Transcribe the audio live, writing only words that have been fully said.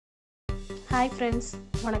Hi friends,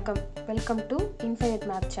 வணக்கம். Welcome to Infinite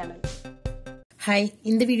Math Channel. Hi,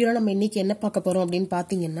 இந்த வீடியோல நம்ம இன்னைக்கு என்ன பார்க்க போறோம் அப்படினு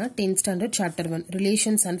பாத்தீங்கன்னா 10th standard chapter 1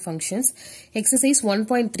 relations and functions exercise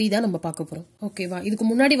 1.3 தான் நம்ம பார்க்க போறோம். ஓகேவா? இதுக்கு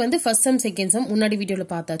முன்னாடி வந்து first sum second sum முன்னாடி வீடியோல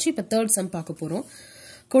பார்த்தாச்சு. இப்ப third sum பார்க்க போறோம்.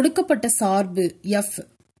 கொடுக்கப்பட்ட சார்பு f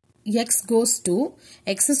x goes to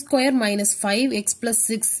x square minus 5x plus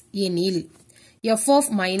 6 எனில் f of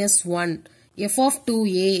minus 1 f of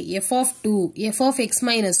 2a, f of 2, f of x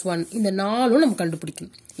minus 1 இந்த நாலும் நம்ம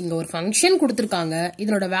கண்டுபிடிக்கணும். இங்க ஒரு ஃபங்க்ஷன் கொடுத்திருக்காங்க.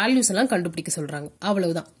 இதனோட வேல்யூஸ் எல்லாம் கண்டுபிடிக்க சொல்றாங்க.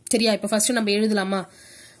 அவ்வளவுதான். சரியா? இப்ப ஃபர்ஸ்ட் நம்ம எழுதலாமா?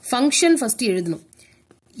 ஃபங்க்ஷன் ஃபர்ஸ்ட் எழுதணும்.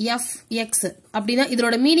 f x அப்படினா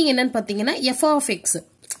இதனோட மீனிங் என்னன்னு பாத்தீங்கன்னா f of x.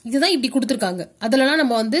 இதுதான் இப்படி கொடுத்திருக்காங்க. அதெல்லாம்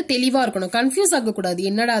நம்ம வந்து தெளிவா இருக்கணும். கன்ஃபியூஸ் ஆக கூடாது.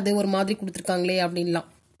 என்னடா அது ஒரு மாதிரி கொடுத்திருக்காங்களே அப்படின்லாம்.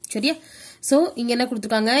 சரியா? சோ இங்க என்ன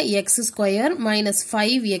கொடுத்திருக்காங்க? x square minus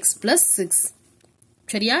 5x plus 6.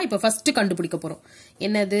 சரியா? இப்ப ஃபர்ஸ்ட் கண்டுபிடிக்க போறோம்.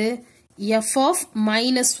 என்னது? f of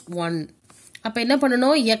minus 1. அப்ப என்ன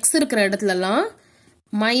பண்ணணும்? x இருக்கிற இடத்துல எல்லாம்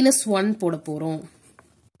minus 1 போட போறோம்.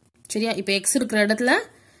 சரியா? இப்ப x இருக்கிற இடத்துல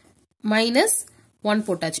minus 1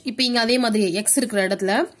 போட்டாச்சு. இப்ப இங்க அதே மாதிரி x இருக்கிற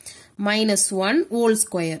இடத்துல minus 1 whole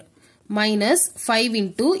square minus 5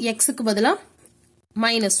 into x க்கு பதிலா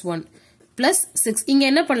minus 1 plus 6. இங்க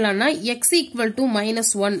என்ன பண்ணலாம்னா x equal to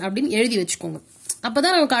minus 1 அப்படின்னு எழுதி வச்சுக்கோங்க.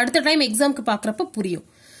 அப்பதான் நமக்கு அடுத்த டைம் எக்ஸாம்க்கு பாக்குறப்ப புரியும்.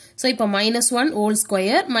 சோ இப்ப minus 1 whole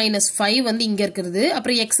square minus 5 வந்து இங்க இருக்குது.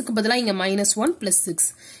 அப்புறம் x க்கு பதிலா இங்க minus 1 plus 6.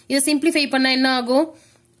 இதை சிம்பிளிஃபை பண்ணா என்ன ஆகும்?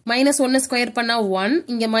 minus 1 ஸ்கொயர் பண்ணா 1.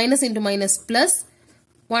 இங்க minus into minus plus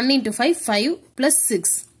 1 into 5 5 plus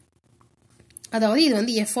 6. அதாவது இது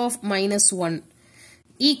வந்து f of minus 1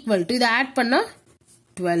 equal to இதை ஆட் பண்ணா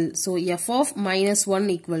 12. so f of minus 1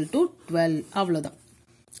 equal to 12. அவ்வளவுதான்.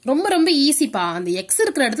 ரொம்ப ரொம்ப ஈஸிப்பா. அந்த x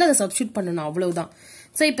இருக்கிற இடத்துல அதை சப்ஸ்டிட்யூட் பண்ணணும். அவ்வளவுதான்.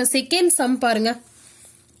 சோ இப்ப செகண்ட் சம் பாருங்க.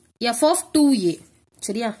 f of 2a.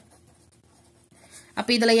 சரியா? அப்ப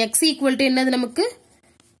இதுல x equal to என்னது நமக்கு?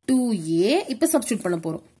 2a. இப்ப சப்ஸ்டிட்யூட் பண்ண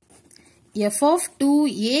போறோம். f of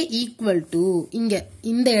 2a equal to இங்க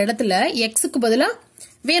இந்த இடத்துல x க்கு பதிலா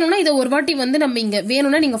வேணும்னா இதை ஒரு வாட்டி வந்து நம்ம இங்க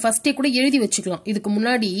வேணும்னா நீங்க ஃபர்ஸ்டே கூட எழுதி வச்சுக்கலாம். இதுக்கு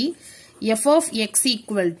முன்னாடி f of x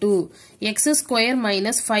equal to x square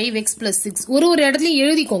minus 5x plus 6 ஒரு இடத்துல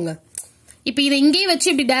எழுதிக்கோங்க. இப்ப இதை இங்கே வச்சு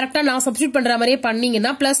இப்படி டைரக்டா நான் சப்ஸ்டிட்யூட் பண்ற மாதிரியே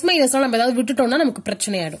பண்ணீங்கன்னா பிளஸ் மைனஸ் நம்ம ஏதாவது விட்டுட்டோம்னா நமக்கு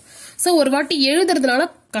பிரச்சனை ஆயிடும். சோ ஒரு வாட்டி எழுதுறதுனால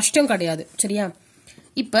கஷ்டம் கிடையாது. சரியா?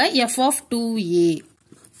 இப்ப f of 2a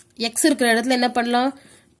x இருக்கிற இடத்துல என்ன பண்ணலாம்?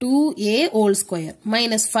 2a whole square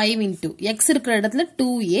minus 5 into x இருக்கிற இடத்துல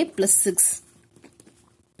 2a plus 6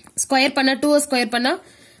 ஸ்கொயர் பண்ணா 2 ஸ்கொயர் பண்ணா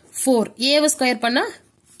 4 a ஸ்கொயர் பண்ணா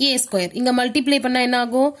a ஸ்கொயர். இங்க மல்டிப்ளை பண்ணா என்ன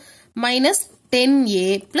ஆகும்? Minus 10a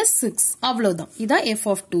plus 6. அவ்வளவுதான். இதான் f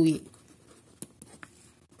of 2a.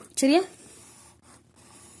 சரியா?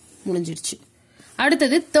 முடிஞ்சிருச்சு.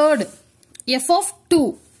 அடுத்தது தேர்ட் f of 2.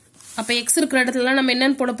 அப்ப x இருக்கிற இடத்துல நம்ம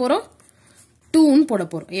என்னன்னு போட போறோம்? 2 போட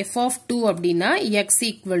போறோம். f of 2 அப்படின்னா x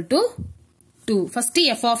equal to 2. First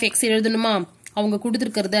f of x எழுதணுமா? அவங்க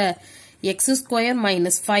கொடுத்திருக்கிறத x square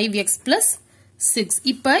minus 5x plus 6.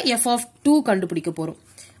 இப்ப f of 2 கண்டுபிடிக்க போறோம்.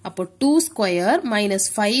 அப்போ 2 ஸ்கொயர் மைனஸ்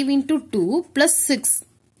 5 into 2 plus 6.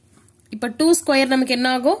 இப்ப 2 ஸ்கொயர் நமக்கு என்ன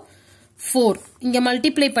ஆகும்? 4. இங்க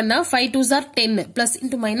மல்டிப்ளை பண்ணா 5 2s are 10 plus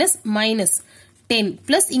into minus minus 10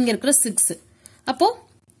 plus இங்க இருக்கிற 6. அப்போ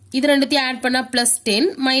இது ரெண்டுத்தையும் ஆட் பண்ணா plus 10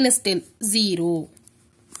 minus 10 0.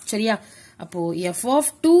 சரியா? அப்போ f of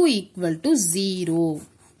 2 equal to 0.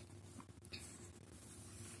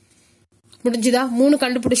 முடிஞ்சுதா? 3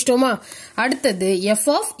 கண்டுபிடிச்சிட்டோமா? அடுத்தது f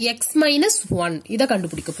of x minus 1 இத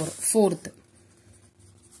கண்டுபிடிக்க போறோம். fourth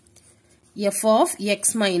f of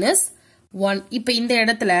x minus 1. இப்ப இந்த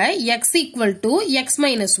இடத்துல x equal to x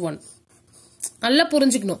minus 1. நல்லா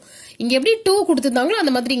புரிஞ்சுக்கணும். இங்க எப்படி 2 கொடுத்திருந்தாங்களோ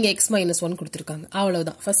அந்த மாதிரி இங்க x minus 1 கொடுத்திருக்காங்க.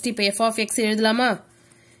 அவ்வளவுதான். ஃபர்ஸ்ட் இப்ப f of x எழுதலாமா?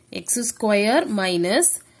 x square minus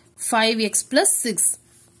 5x plus 6.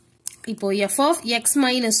 இப்போ f of x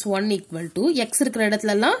minus 1 equal to x இருக்கிற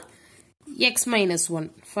இடத்துல எல்லாம் x minus 1.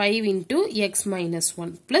 5 into x minus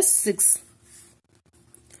 1 plus 6.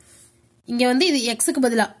 இங்க வந்து இது x க்கு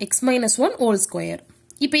பதிலா x minus 1 whole square.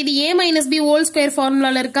 இப்ப இது a minus b whole square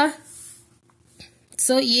ஃபார்முலால இருக்கா?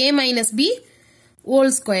 so a minus b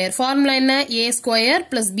whole square formula என்ன? a square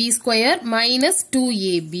plus b square minus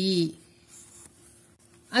 2ab.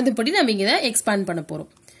 அதுபடி நம்ம இங்க எக்ஸ்பாண்ட் பண்ண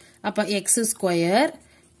போறோம். அப்ப x square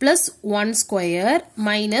plus 1 square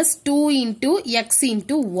minus 2 into x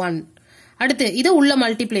into 1. அடுத்து இதை உள்ள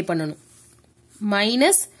மல்டிப்ளை பண்ணணும்.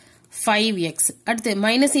 Minus 5x. அடுத்து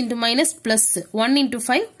minus into minus plus 1 into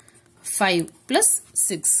 5 5 plus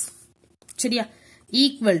 6. சரியா?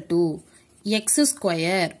 Equal to x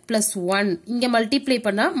square plus 1. இங்க மல்டிப்ளை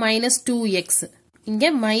பண்ணா மைனஸ் 2x.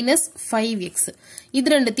 இங்க மைனஸ் 5x.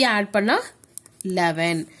 இது ரெண்டுத்தையும் ஆட் பண்ணா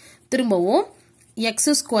 11 திரும்பவும் x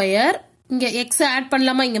ஸ்கொயர் இங்க x ஆட்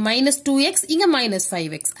பண்ணலாமா இங்க -2x இங்க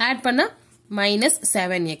 -5x ஆட் பண்ணா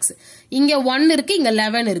 -7x இங்க 1 இருக்கு இங்க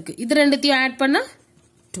 11 இருக்கு இது ரெண்டுத்தையும் ஆட் பண்ணா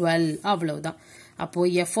 12 அவ்வளவுதான் அப்போ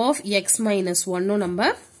f of x minus 1 நம்ம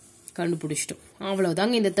கண்டுபிடிச்சிட்டோம்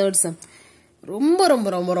அவ்வளவுதாங்க இந்த தேர்ட் சம் ரொம்ப ரொம்ப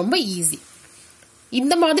ரொம்ப ரொம்ப ஈஸி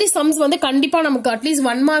இந்த மாதிரி சம்ஸ் வந்து கண்டிப்பா நமக்கு அட்லீஸ்ட்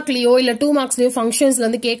 1 மார்க்லயோ இல்ல 2 மார்க்ஸ்லயோ ஃபங்க்ஷன்ஸ்ல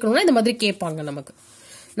இருந்து கேட்கணும்னா இந்த மாதிரி கேட்பாங்க நமக்கு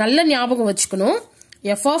நல்ல ஞாபகம் வச்சுக்கணும்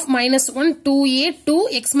f of -1 2a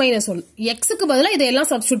 2x minus 1 x க்கு பதிலா இதெல்லாம்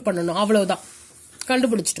சப்ஸ்டிட்யூட் பண்ணணும் அவ்வளவுதான்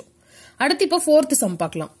கண்டுபிடிச்சிட்டோம் அடுத்து இப்போ ஃபோர்த் சம்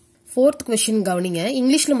பார்க்கலாம் ஃபோர்த் क्वेश्चन கவனிங்க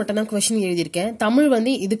இங்கிலீஷ்ல மட்டும் தான் क्वेश्चन எழுதி இருக்கேன் தமிழ்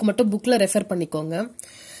வந்து இதுக்கு மட்டும் புக்ல ரெஃபர் பண்ணிக்கோங்க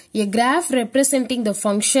A graph representing the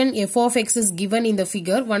function f of x is given in the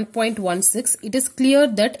figure 1.16. It is clear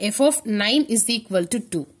that f of 9 is equal to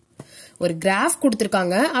 2. ஒரு கிராஃப்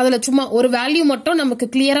கொடுத்திருக்காங்க அதுல சும்மா ஒரு வேல்யூ மட்டும் நமக்கு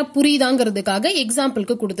கிளியரா புரியுதாங்கிறதுக்காக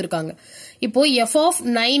எக்ஸாம்பிளுக்கு கொடுத்திருக்காங்க இப்போ f of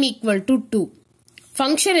 9 equal to 2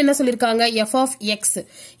 function என்ன சொல்லிருக்காங்க f of x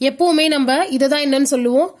எப்பவுமே நம்ம இததான் என்னன்னு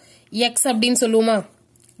சொல்லுவோம் x அப்படின்னு சொல்லுவோமா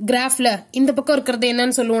கிராஃப்ல இந்த பக்கம் இருக்கிறது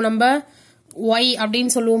என்னன்னு சொல்லுவோம் நம்ம y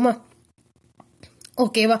அப்படின்னு சொல்லுவோமா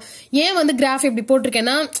ஓகேவா ஏன் வந்து கிராஃப் இப்படி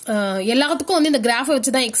போட்டிருக்கேன்னா எல்லாத்துக்கும் வந்து இந்த கிராஃபை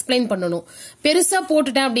வச்சுதான் எக்ஸ்பிளைன் பண்ணணும் பெருசா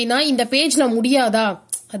போட்டுட்டேன் அப்படின்னா இந்த பேஜ்ல முடியாதா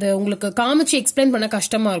அது உங்களுக்கு காமிச்சு எக்ஸ்பிளைன் பண்ண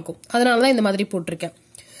கஷ்டமா இருக்கும் அதனாலதான் இந்த மாதிரி போட்டிருக்கேன்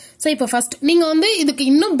சோ இப்ப ஃபர்ஸ்ட் நீங்க வந்து இதுக்கு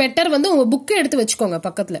இன்னும் பெட்டர் வந்து உங்க புக்கை எடுத்து வச்சுக்கோங்க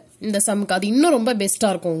பக்கத்துல இந்த சம்க்கு அது இன்னும் ரொம்ப பெஸ்டா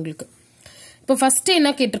இருக்கும் உங்களுக்கு இப்ப ஃபர்ஸ்ட்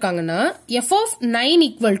என்ன கேட்டிருக்காங்கன்னா f of 9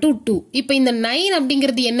 equal to 2 இப்ப இந்த 9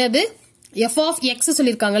 அப்படிங்கிறது என்னது f of x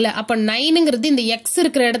சொல்லிருக்காங்கல்ல அப்ப 9ங்கிறது இந்த x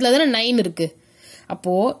இருக்கிற இடத்துல தானே 9 இருக்கு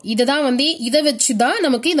அப்போ இதுதான் வந்து இதை வச்சுதான்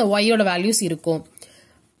நமக்கு இந்த y யோட வேல்யூஸ் இருக்கும்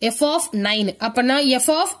f of 9 அப்பனா f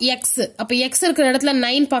of x அப்ப x இருக்கிற இடத்துல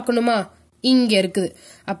 9 பார்க்கணுமா இங்க இருக்குது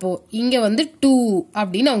அப்போ இங்க வந்து 2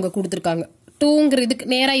 அப்படின்னு அவங்க கொடுத்திருக்காங்க 2ங்கிறதுக்கு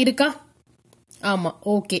நேரா இருக்கா ஆமா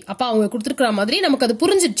ஓகே அப்ப அவங்க கொடுத்திருக்கிற மாதிரி நமக்கு அது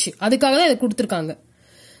புரிஞ்சிடுச்சு அதுக்காக தான் இதை கொடுத்திருக்காங்க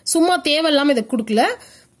சும்மா தேவையில்லாம இதை கொடுக்கல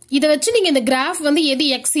இதை வச்சு நீங்க இந்த கிராஃப் வந்து எது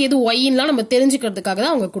x எது yன்லாம் நம்ம தெரிஞ்சுக்கிறதுக்காக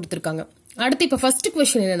தான் அவங்க கொடுத்திருக்காங்க அடுத்து இப்ப ஃபர்ஸ்ட்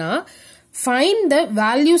क्वेश्चन என்னன்னா find the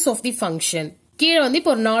values of the function கீழ வந்து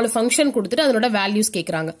இப்போ ஒரு 4 ஃபங்க்ஷன் கொடுத்துட்டு அதனோட வேல்யூஸ்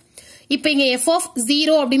கேக்குறாங்க இப்போ இங்க f of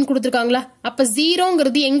 0 அப்படின்னு கொடுத்திருக்காங்களா அப்ப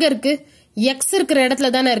 0ங்கிறது எங்க இருக்கு x இருக்கிற இடத்துல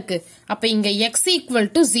தானே இருக்கு அப்ப இங்க x equal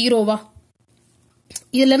to 0வா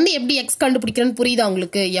இதுல இருந்து எப்படி x கண்டுபிடிக்கிறேன்னு புரியுதா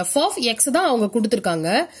உங்களுக்கு f of x தான் அவங்க கொடுத்திருக்காங்க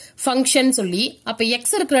ஃபங்க்ஷன் சொல்லி அப்ப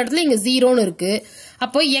x இருக்கிற இடத்துல இங்க 0ன்னு இருக்கு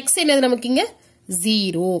அப்போ x என்னது நமக்கு இங்க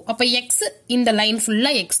 0 அப்ப x இந்த லைன்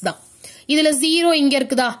ஃபுல்லா x தான் இதுல 0 இங்க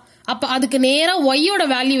இருக்குதா அப்ப அதுக்கு நேரா y யோட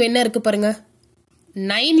வேல்யூ என்ன இருக்கு பாருங்க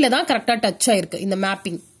 9ல தான் கரெக்டா டச் ஆயிருக்கு இந்த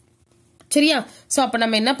மேப்பிங் சரியா சோ அப்ப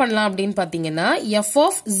நம்ம என்ன பண்ணலாம் அப்படின்னு பாத்தீங்கன்னா f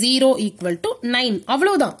of 0 equal to 9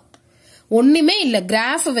 அவ்வளவுதான் ஒண்ணுமே இல்ல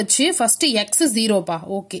கிராஃப் வச்சு ஃபர்ஸ்ட் x 0 பா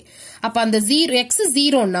ஓகே அப்ப அந்த 0 x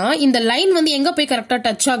 0னா இந்த லைன் வந்து எங்க போய் கரெக்டா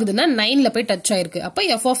டச் ஆகுதுன்னா 9ல போய் டச் ஆயிருக்கு அப்ப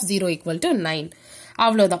f of 0 equal to 9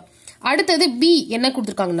 அவ்வளவுதான் அடுத்தது b என்ன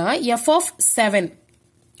கொடுத்திருக்காங்கன்னா f of 7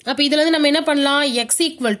 அப்ப இதுல இருந்து நம்ம என்ன பண்ணலாம் x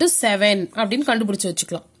equal to 7 அப்படின்னு கண்டுபிடிச்சு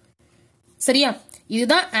வச்சுக்கலாம் சரியா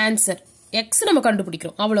இதுதான் ஆன்சர் x நம்ம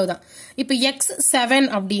கண்டுபிடிக்கிறோம் அவ்வளவுதான் இப்ப x 7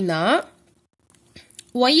 அப்படின்னா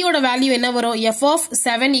y யோட வேல்யூ என்ன வரும் f of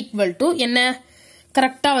 7 equal to என்ன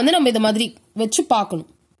கரெக்டா வந்து நம்ம இந்த மாதிரி வச்சு பார்க்கணும்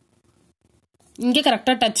இங்க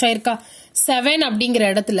கரெக்டா டச் ஆயிருக்கா 7 அப்படிங்கிற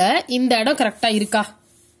இடத்துல இந்த இடம் கரெக்டா இருக்கா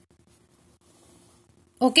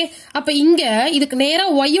ஓகே அப்ப இங்க இதுக்கு நேரா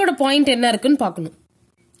y யோட பாயிண்ட் என்ன இருக்குன்னு பார்க்கணும்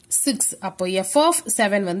 6 அப்போ f of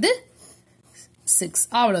 7 வந்து 6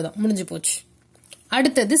 அவ்வளவுதான் முடிஞ்சு போச்சு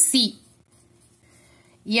அடுத்தது c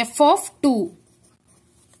f of 2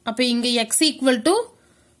 அப்ப இங்க x equal to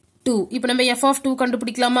 2 இப்போ நம்ம f of 2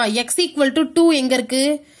 கண்டுபிடிக்கலாமா x equal to 2 எங்க இருக்கு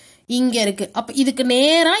இங்க இருக்கு அப்ப இதுக்கு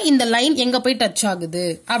நேரா இந்த லைன் எங்க போய் டச் ஆகுது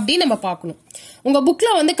அப்படி நம்ம பார்க்கணும் உங்க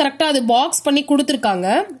புக்ல வந்து கரெக்டா அது பாக்ஸ் பண்ணி கொடுத்திருக்காங்க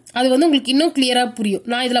அது வந்து உங்களுக்கு இன்னும் கிளியரா புரியும்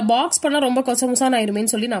நான் இதுல பாக்ஸ் பண்ணா ரொம்ப கொசமுசான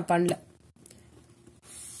ஆயிருமேன்னு சொல்லி நான் பண்ணல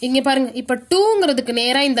இங்க பாருங்க இப்ப 2ங்கிறதுக்கு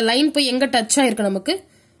நேரா இந்த லைன் போய் எங்க டச் ஆயிருக்கு நமக்கு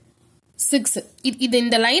 6 இது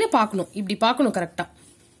இந்த லைனை பார்க்கணும் இப்படி பார்க்கணும் கரெக்டா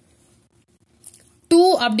 2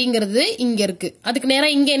 அப்படிங்கிறது இங்க இருக்கு அதுக்கு நேரா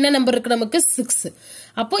இங்க என்ன நம்பர் இருக்கு நமக்கு 6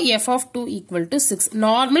 அப்போ f of 2 equal to 6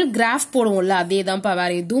 normal graph போடுவோம்ல அதேதான்ப்பா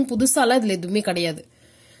வேற எதுவும் புதுசாலாம் இதுல எதுவுமே கிடையாது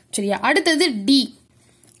சரியா அடுத்தது d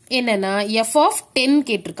என்னன்னா f of 10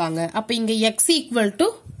 கேட்டிருக்காங்க அப்ப இங்க x equal to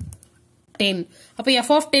 10 அப்ப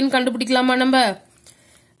f of 10 கண்டுபிடிக்கலாமா நம்ம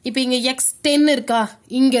இப்ப இங்க x 10 இருக்கா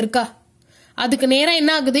இங்க இருக்கா அதுக்கு நேரா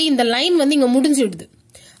என்ன ஆகுது இந்த லைன் வந்து இங்க முடிஞ்சிடுது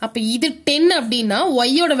அப்ப இது 10 அப்படின்னா y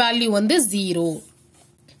யோட வேல்யூ வந்து 0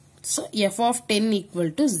 so f of 10 equal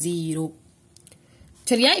to 0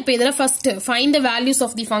 சரியா இப்ப இதெல்லாம் first find the values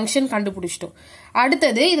of the function கண்டுபிடிச்சிட்டோம்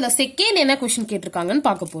அடுத்தது இதுல செகண்ட் என்ன क्वेश्चन கேட்டிருக்காங்கன்னு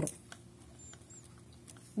பார்க்க போறோம்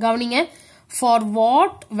கவனிங்க, for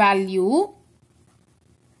what value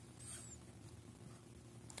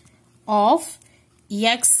of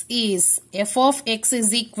x is f of x is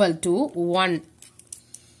equal to 1.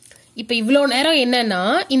 இப்ப இவ்ளோ நேரம் என்னன்னா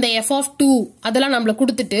இந்த f of 2 அதெல்லாம் நம்மள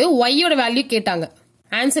கொடுத்துட்டு y யோட வேல்யூ கேட்டாங்க.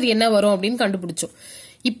 ஆன்சர் என்ன வரும் அப்படின்னு கண்டுபிடிச்சோம்.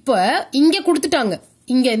 இப்ப இங்க கொடுத்துட்டாங்க.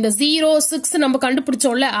 இங்க இந்த 0, 6 நம்ம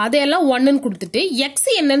கண்டுபிடிச்சோம்ல, அதையெல்லாம் 1ன்னு கொடுத்துட்டு x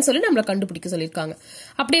என்னன்னு சொல்லி நம்மள கண்டுபிடிக்க சொல்லிருக்காங்க.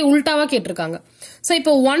 அப்படியே உல்டாவா கேட்டிருக்காங்க. சோ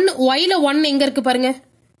இப்போ 1 y ல 1 எங்க இருக்கு பாருங்க,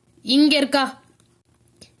 இங்க இருக்கா?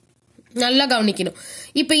 நல்லா கவனிக்கணும்.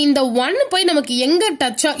 இப்ப இந்த 1 போய் நமக்கு எங்க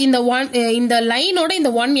டச் இந்த 1 இந்த லைனோட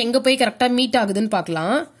இந்த 1 எங்க போய் கரெக்டா மீட் ஆகுதுன்னு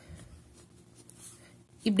பார்க்கலாம்.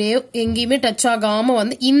 இப்படியே எங்கேயுமே டச் ஆகாம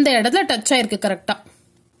வந்து இந்த இடத்துல டச் ஆயிருக்கு கரெக்டா.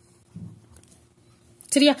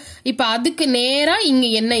 சரியா? இப்ப அதுக்கு நேரா இங்க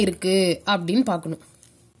என்ன இருக்கு அப்படின்னு பாக்கணும்.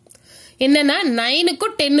 என்னன்னா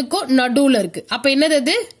 9க்கும் 10க்கும் நடுவுல இருக்கு. அப்ப என்னது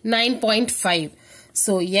அது? 9.5.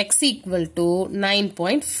 So x equal to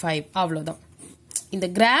 9.5. அவ்வளவுதான். இந்த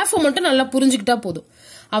கிராஃப் மட்டும் நல்லா புரிஞ்சுக்கிட்டா போதும்.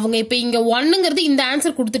 அவங்க இப்ப இங்க 1ங்கிறது இந்த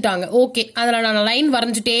ஆன்சர் கொடுத்துட்டாங்க. ஓகே, அதுல நான் லைன்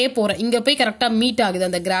வரைஞ்சிட்டே போறேன். இங்க போய் கரெக்டா மீட் ஆகுது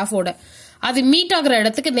அந்த கிராஃபோட. அது மீட் ஆகுற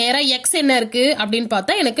இடத்துக்கு நேரா x என்ன இருக்கு அப்படின்னு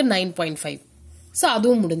பார்த்தா எனக்கு 9.5. சோ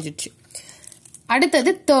அதுவும் முடிஞ்சிடுச்சு.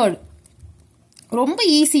 அடுத்தது தேர்ட், ரொம்ப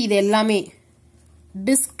ஈஸி இது எல்லாமே.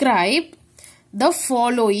 Describe the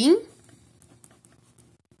following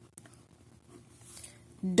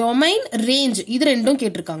domain range. இது ரெண்டும்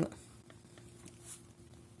கேட்டிருக்காங்க.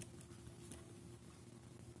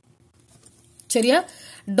 சரியா?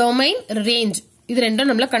 டொமைன் ரேஞ்ச் இது ரெண்டும்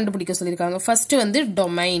நம்மள கண்டுபிடிக்க சொல்லிருக்காங்க. ஃபர்ஸ்ட் வந்து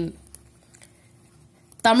டொமைன்,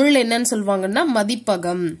 தமிழ்ல என்னன்னு சொல்லுவாங்கன்னா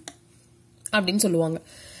மதிப்பகம் அப்படின்னு சொல்லுவாங்க.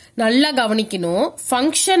 நல்லா கவனிக்கணும்.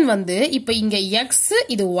 ஃபங்க்ஷன் வந்து இப்ப இங்க x,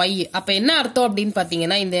 இது y. அப்ப என்ன அர்த்தம் அப்படின்னு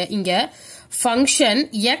பாத்தீங்கன்னா இங்க function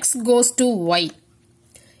x goes to y.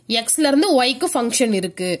 xல இருந்து yக்கு ஃபங்க்ஷன்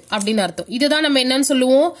இருக்கு அப்படின்னு அர்த்தம். இதுதான் நம்ம என்னன்னு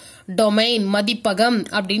சொல்லுவோம்? டொமைன், மதிப்பகம்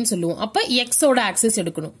அப்படின்னு சொல்லுவோம். அப்ப x ஓட ஆக்சிஸ்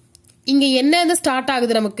எடுக்கணும். இங்க என்ன ஸ்டார்ட்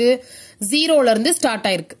ஆகுது? நமக்கு 0ல இருந்து ஸ்டார்ட்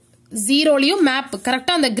ஆயிருக்கு. 0லயும் மேப்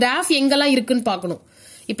கரெக்டா அந்த கிராஃப் எங்கெல்லாம் இருக்குன்னு பாக்கணும்.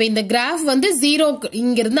 இப்ப இந்த கிராஃப் வந்து 0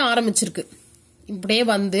 இங்க இருந்து ஆரம்பிச்சிருக்கு. இப்படியே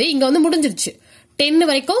வந்து இங்க வந்து முடிஞ்சிருச்சு. 10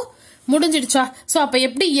 வரைக்கும் முடிஞ்சிடுச்சா? சோ அப்ப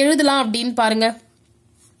எப்படி எழுதலாம் அப்படின்னு பாருங்க.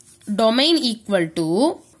 டொமைன் ஈக்குவல் டு,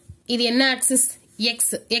 இது என்ன ஆக்சிஸ்?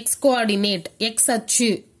 x கோஆர்டினேட், x அச்சு,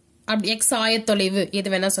 அப்படி x ஆயத்தொலைவு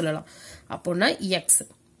எது வேணா சொல்லலாம். அப்போனா x.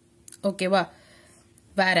 ஓகேவா?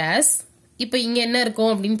 வேறஸ் இப்ப இங்க என்ன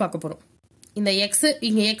இருக்கும் அப்படின்னு பார்க்க போறோம். இந்த x,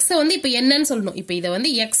 இங்க x வந்து இப்ப என்னன்னு சொல்லணும். இப்ப இத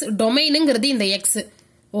வந்து x டொமைனுங்கிறது இந்த x.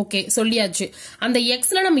 ஓகே, சொல்லியாச்சு. அந்த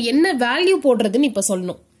எக்ஸ்ல நம்ம என்ன வேல்யூ போடுறதுன்னு இப்ப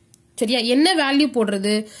சொல்லணும். சரியா? என்ன வேல்யூ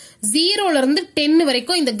போடுறது? 0ல இருந்து 10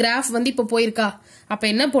 வரைக்கும் இந்த கிராஃப் வந்து இப்ப போயிருக்கா? அப்ப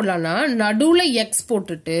என்ன போடலாம்னா நடுவுல எக்ஸ்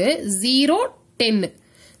போட்டுட்டு 0, 10.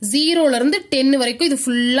 0ல இருந்து 10 வரைக்கும் இது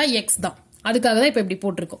ஃபுல்லா எக்ஸ் தான். அதுக்காக தான் இப்ப இப்படி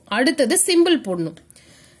போட்டிருக்கோம். அடுத்தது சிம்பிள் போடணும்.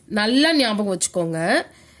 நல்லா ஞாபகம் வச்சுக்கோங்க.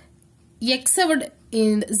 எக்ஸை விட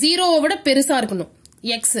 0வை விட பெருசா இருக்கணும்.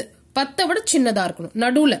 எக்ஸ் 10 விட சின்னதா இருக்கணும்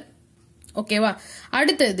நடுவுல. ஓகேவா?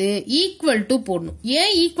 அடுத்தது ஈக்குவல் டு போடணும்.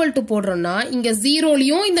 ஏன் ஈக்குவல் டு போடுறோம்னா இங்க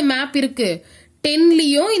 0லயும் இந்த மேப் இருக்கு,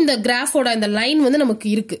 10லயும் இந்த கிராஃபோட இந்த லைன் வந்து நமக்கு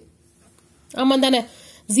இருக்கு. ஆமா தானே?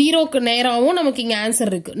 0க்கு நேராவும் நமக்கு இங்க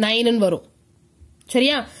ஆன்சர் இருக்கு, 9ன்னு வரும்.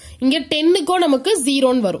 சரியா? இங்க 10க்கும் நமக்கு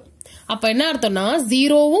 0ன்னு வரும். அப்ப என்ன அர்த்தம்னா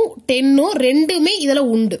 0வும் 10ம் ரெண்டுமே இதுல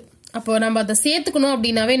உண்டு. அப்போ நம்ம அதை சேர்த்துக்கணும்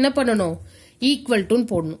அப்படின்னாவே என்ன பண்ணணும்? ஈக்குவல்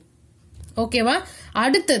டுன்னு போடணும். ஓகேவா?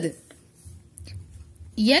 அடுத்தது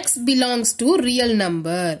x belongs to real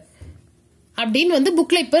number அப்படின்னு வந்து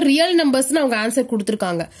புக்ல இப்ப ரியல் நம்பர்ஸ் அவங்க ஆன்சர்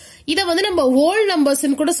கொடுத்திருக்காங்க. இத வந்து நம்ம ஹோல் நம்பர்ஸ்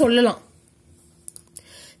கூட சொல்லலாம்.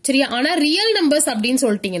 சரியா? ஆனா ரியல் நம்பர்ஸ் அப்படின்னு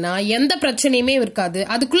சொல்லிட்டீங்கன்னா எந்த பிரச்சனையுமே இருக்காது.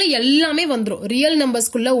 அதுக்குள்ள எல்லாமே வந்துரும். Real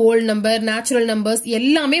நம்பர்ஸ்க்குள்ள whole number, natural numbers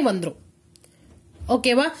எல்லாமே வந்துரும்.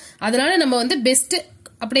 ஓகேவா? அதனால நம்ம வந்து பெஸ்ட்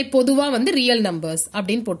அப்படியே பொதுவா வந்து ரியல் நம்பர்ஸ்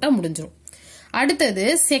அப்படின்னு போட்டா முடிஞ்சிடும். அடுத்தது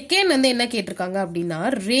செகண்ட் வந்து என்ன கேட்டிருக்காங்க அப்படின்னா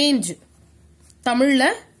ரேஞ்ச், தமிழ்ல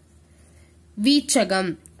வீச்சகம்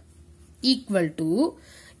ஈக்குவல் டு,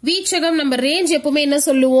 வீச்சகம் நம்ம ரேஞ்ச் எப்பவுமே என்ன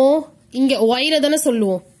சொல்லுவோம்? இங்க ஒய்ல தானே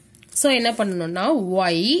சொல்லுவோம். சோ என்ன பண்ணணும்னா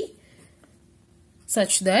y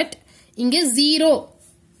such that இங்க 0,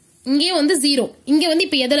 இங்கே வந்து 0, இங்க வந்து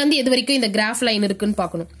இப்ப எதுல இருந்து எது வரைக்கும் இந்த கிராஃப் லைன் இருக்குன்னு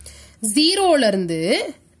பார்க்கணும். 0ல இருந்து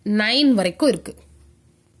 9 வரைக்கும் இருக்கு.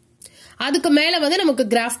 அதுக்கு மேல வந்து நமக்கு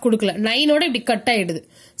கிராஃப் கொடுக்கல, 9ஓட இப்படி கட் ஆயிடுது.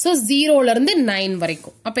 சோ 0ல இருந்து 9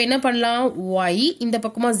 வரைக்கும். அப்ப என்ன பண்ணலாம்? y இந்த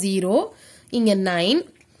பக்கமா 0, இங்க 9,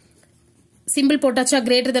 சிம்பிள் போட்டாச்சா?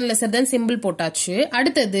 கிரேட்டர் தென் லெஸர் தென் சிம்பிள் போட்டாச்சு.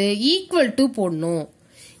 அடுத்தது ஈக்குவல் டு போடணும்.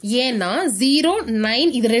 ஏன்னா 0, 9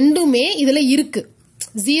 இது ரெண்டுமே இதுல இருக்கு.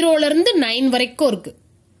 0ல இருந்து 9 வரைக்கும் இருக்கு.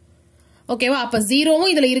 ஓகேவா? அப்ப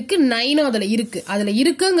 0வும் இதுல இருக்கு, 9ம் அதுல இருக்கு. அதுல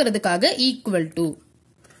இருக்குங்கிறதுக்காக ஈக்குவல் டு.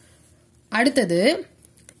 அடுத்தது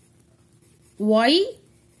y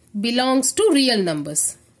belongs to real numbers.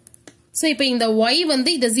 So இப்போ இந்த y வந்து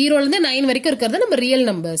இந்த 0ல இருந்து 9 வரைக்கும் இருக்கிறது நம்ம ரியல்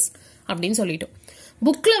நம்பர்ஸ் அப்படின்னு சொல்லிட்டோம்.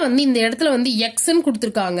 புக்ல வந்து இந்த இடத்துல வந்து xன்னு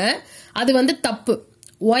கொடுத்திருக்காங்க. அது வந்து தப்பு.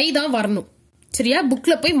 y தான் வரணும். சரியா?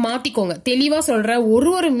 புக்ல போய் மாத்திக்கோங்க. தெளிவா சொல்ற,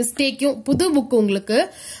 ஒரு மிஸ்டேக்கும் புது புக் உங்களுக்கு,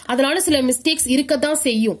 அதனால சில மிஸ்டேக்ஸ் இருக்கத்தான்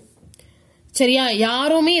செய்யும். சரியா?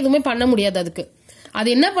 யாருமே எதுவுமே பண்ண முடியாது அதுக்கு. அது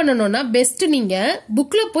என்ன பண்ணணும்னா பெஸ்ட் நீங்க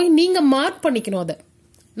புக்ல போய் நீங்க மார்க் பண்ணிக்கணும். அதை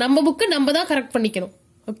நம்ம புக்கு நம்ம தான் கரெக்ட் பண்ணிக்கணும்.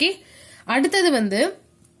 ஓகே. அடுத்தது வந்து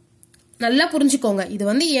நல்லா புரிஞ்சுக்கோங்க. இது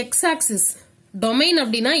வந்து எக்ஸ் ஆக்சிஸ், டொமைன்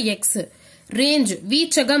அப்படின்னா எக்ஸ், ரேஞ்ச்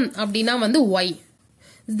வீச்சகம் அப்படின்னா வந்து ஒய்.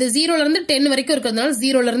 இந்த 0ல இருந்து 10 வரைக்கும் இருக்கிறதுனால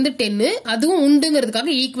 0ல இருந்து 10 அதுவும்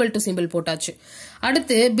உண்டுங்கிறதுக்காக ஈக்குவல் டு சிம்பிள் போட்டாச்சு.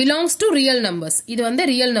 அடுத்து பிலாங்ஸ் டு ரியல் நம்பர்ஸ், இது வந்து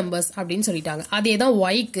ரியல் நம்பர்ஸ் அப்படின்னு சொல்லிட்டாங்க. அதே தான்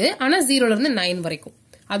ஒய்க்கு, ஆனா 0ல இருந்து 9 வரைக்கும்.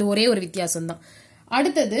 அது ஒரே ஒரு வித்தியாசம் தான்.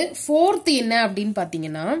 அடுத்தது ஃபோர்த் என்ன அப்படின்னு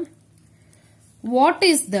பாத்தீங்கன்னா, what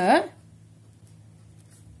is the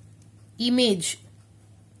image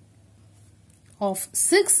of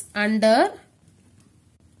 6 under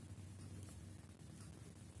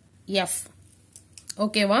F.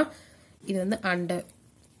 ஓகேவா? இது வந்து அண்டர்.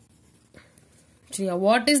 சரியா?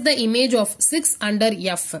 What is the image of 6 under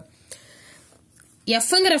F.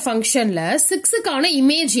 Fங்கிற ஃபங்க்ஷன்ல 6க்கான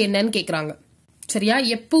இமேஜ் என்னன்னு கேக்குறாங்க. சரியா?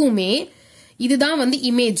 எப்பவுமே இதுதான் வந்து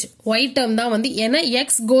இமேஜ், y டேர்ம் தான் வந்து, ஏன்னா x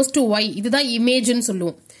goes to y, இதுதான் இமேஜ்னு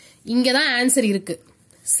சொல்லுவோம். இங்கதான் ஆன்சர் இருக்கு.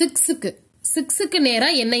 6க்கு நேரா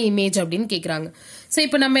என்ன இமேஜ் அப்படின்னு கேக்குறாங்க. சோ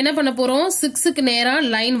இப்போ நம்ம என்ன பண்ண போறோம்? 6க்கு நேரா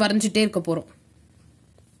லைன் வரைஞ்சிட்டே இருக்க போறோம்.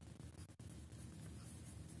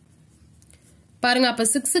 பாருங்க, அப்ப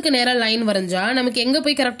 6க்கு நேரா லைன் வரைஞ்சா நமக்கு எங்க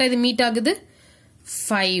போய் கரெக்டா இது மீட் ஆகுது?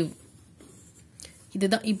 5.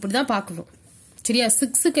 இதுதான், இப்படிதான் பார்க்கணும். சரியா?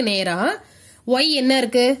 6க்கு நேரா y என்ன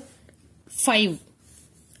இருக்கு? 5.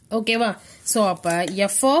 ஓகேவா? சோ அப்ப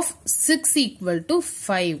f of 6 equal to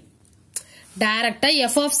 5. டைரக்டா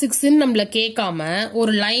f of 6 நம்மள கேட்காம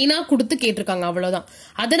ஒரு லைனா கொடுத்து கேட்டிருக்காங்க, அவ்வளவுதான்.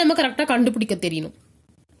 அதை நம்ம கரெக்டா கண்டுபிடிக்க தெரியணும்.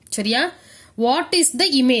 சரியா? வாட் இஸ் த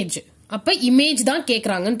இமேஜ், அப்ப இமேஜ் தான்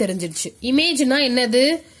கேக்குறாங்கன்னு தெரிஞ்சிருச்சு. இமேஜ்னா என்னது?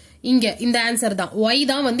 இங்க இந்த ஆன்சர் தான், y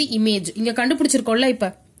தான் வந்து இமேஜ். இங்க கண்டுபிடிச்சிருக்கோம்ல, இப்ப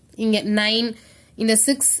இங்க 9, இந்த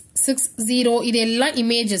 6, 6, 0 இது எல்லாம்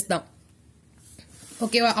இமேஜஸ் தான்.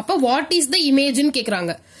 ஓகேவா? அப்ப வாட் இஸ் த இமேஜ்னு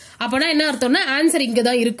கேக்குறாங்க. அப்பனா என்ன அர்த்தம்னா ஆன்சர் இங்க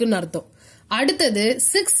தான் இருக்குன்னு அர்த்தம். அடுத்தது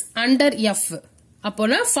 6 அண்டர் F,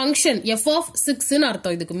 அப்போனா ஃபங்க்ஷன் f of 6ன்னு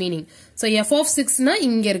அர்த்தம் இதுக்கு மீனிங். சோ f of 6னா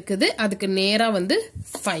இங்க இருக்குது, அதுக்கு நேரா வந்து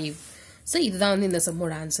 5. சோ இதுதான் வந்து இந்த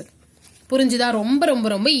சம்மோட ஆன்சர். புரிஞ்சுதா? ரொம்ப ரொம்ப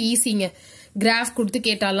ரொம்ப ஈஸிங்க. கிராஃப் கொடுத்து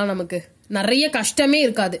கேட்டாலாம் நமக்கு நிறைய கஷ்டமே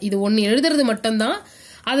இருக்காது. இது ஒன்னு எழுதுறது மட்டும்தான்,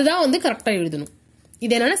 அதுதான் வந்து கரெக்டா எழுதணும்.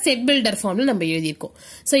 இது என்னன்னா செட் பில்டர் ஃபார்ம்ல நம்ம எழுதியிருக்கோம்.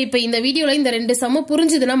 சோ இப்போ இந்த வீடியோல இந்த 2 சம்ம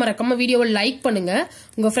புரிஞ்சுதுன்னா மறக்காம வீடியோவை லைக் பண்ணுங்க,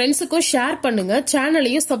 உங்க ஃப்ரெண்ட்ஸுக்கும் ஷேர் பண்ணுங்க,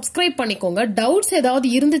 சேனலையும் சப்ஸ்கிரைப் பண்ணிக்கோங்க. டவுட்ஸ் ஏதாவது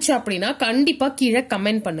இருந்துச்சு அப்படின்னா கண்டிப்பா கீழே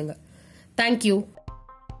கமெண்ட் பண்ணுங்க. தேங்க்யூ.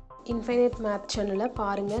 இன்ஃபைனைட் மேத் சேனலை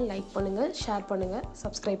பாருங்க, லைக் பண்ணுங்க, ஷேர் பண்ணுங்க,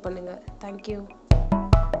 சப்ஸ்கிரைப் பண்ணுங்க. தேங்க்யூ.